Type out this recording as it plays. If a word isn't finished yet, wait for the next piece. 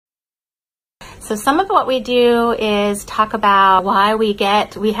So some of what we do is talk about why we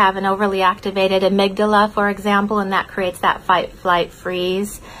have an overly activated amygdala, for example, and that creates that fight, flight,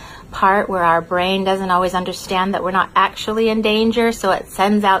 freeze part where our brain doesn't always understand that we're not actually in danger, so it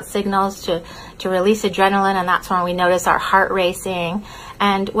sends out signals to release adrenaline, and that's when we notice our heart racing.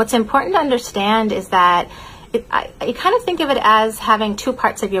 And what's important to understand is that you kind of think of it as having two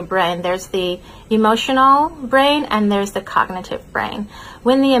parts of your brain. There's the emotional brain and there's the cognitive brain.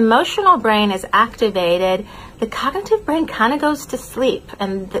 When the emotional brain is activated, the cognitive brain kind of goes to sleep.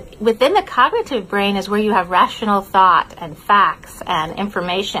 And within the cognitive brain is where you have rational thought and facts and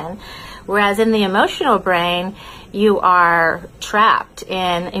information. Whereas in the emotional brain, you are trapped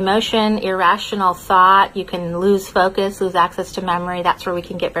in emotion, irrational thought. You can lose focus, lose access to memory. That's where we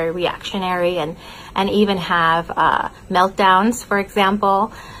can get very reactionary and even have meltdowns, for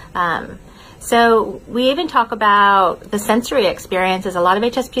example. So we even talk about the sensory experiences. A lot of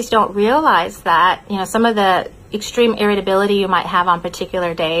HSPs don't realize that, some of the extreme irritability you might have on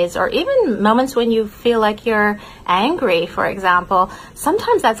particular days, or even moments when you feel like you're angry, for example,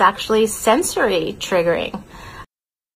 sometimes that's actually sensory triggering.